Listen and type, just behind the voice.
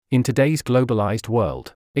In today's globalized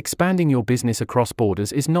world, expanding your business across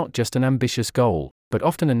borders is not just an ambitious goal, but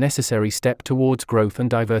often a necessary step towards growth and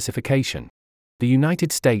diversification. The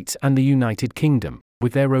United States and the United Kingdom,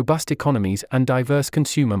 with their robust economies and diverse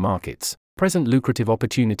consumer markets, present lucrative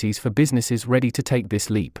opportunities for businesses ready to take this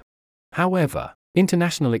leap. However,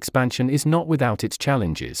 international expansion is not without its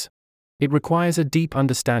challenges. It requires a deep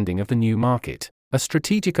understanding of the new market, a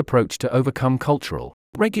strategic approach to overcome cultural,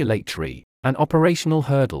 regulatory, and operational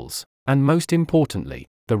hurdles, and most importantly,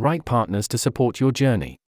 the right partners to support your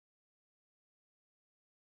journey.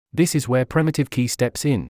 This is where Primitive Key steps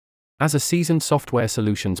in. As a seasoned software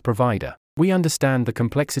solutions provider, we understand the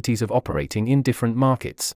complexities of operating in different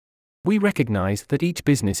markets. We recognize that each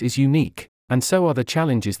business is unique, and so are the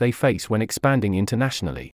challenges they face when expanding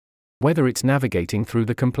internationally. Whether it's navigating through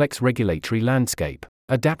the complex regulatory landscape,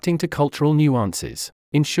 adapting to cultural nuances,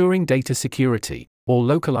 ensuring data security, or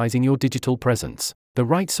localizing your digital presence, the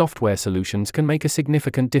right software solutions can make a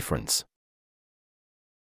significant difference.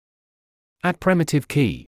 At Primitive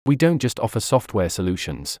Key, we don't just offer software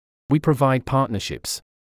solutions, we provide partnerships.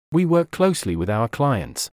 We work closely with our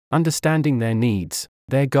clients, understanding their needs,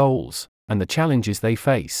 their goals, and the challenges they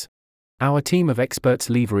face. Our team of experts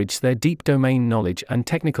leverage their deep domain knowledge and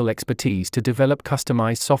technical expertise to develop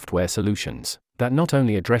customized software solutions that not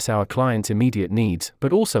only address our clients' immediate needs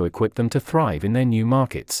but also equip them to thrive in their new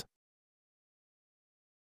markets.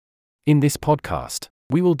 In this podcast,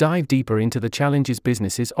 we will dive deeper into the challenges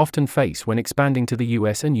businesses often face when expanding to the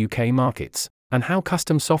US and UK markets, and how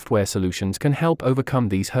custom software solutions can help overcome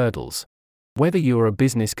these hurdles. Whether you're a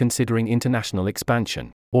business considering international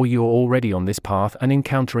expansion, or you're already on this path and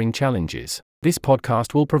encountering challenges, this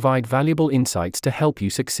podcast will provide valuable insights to help you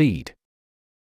succeed.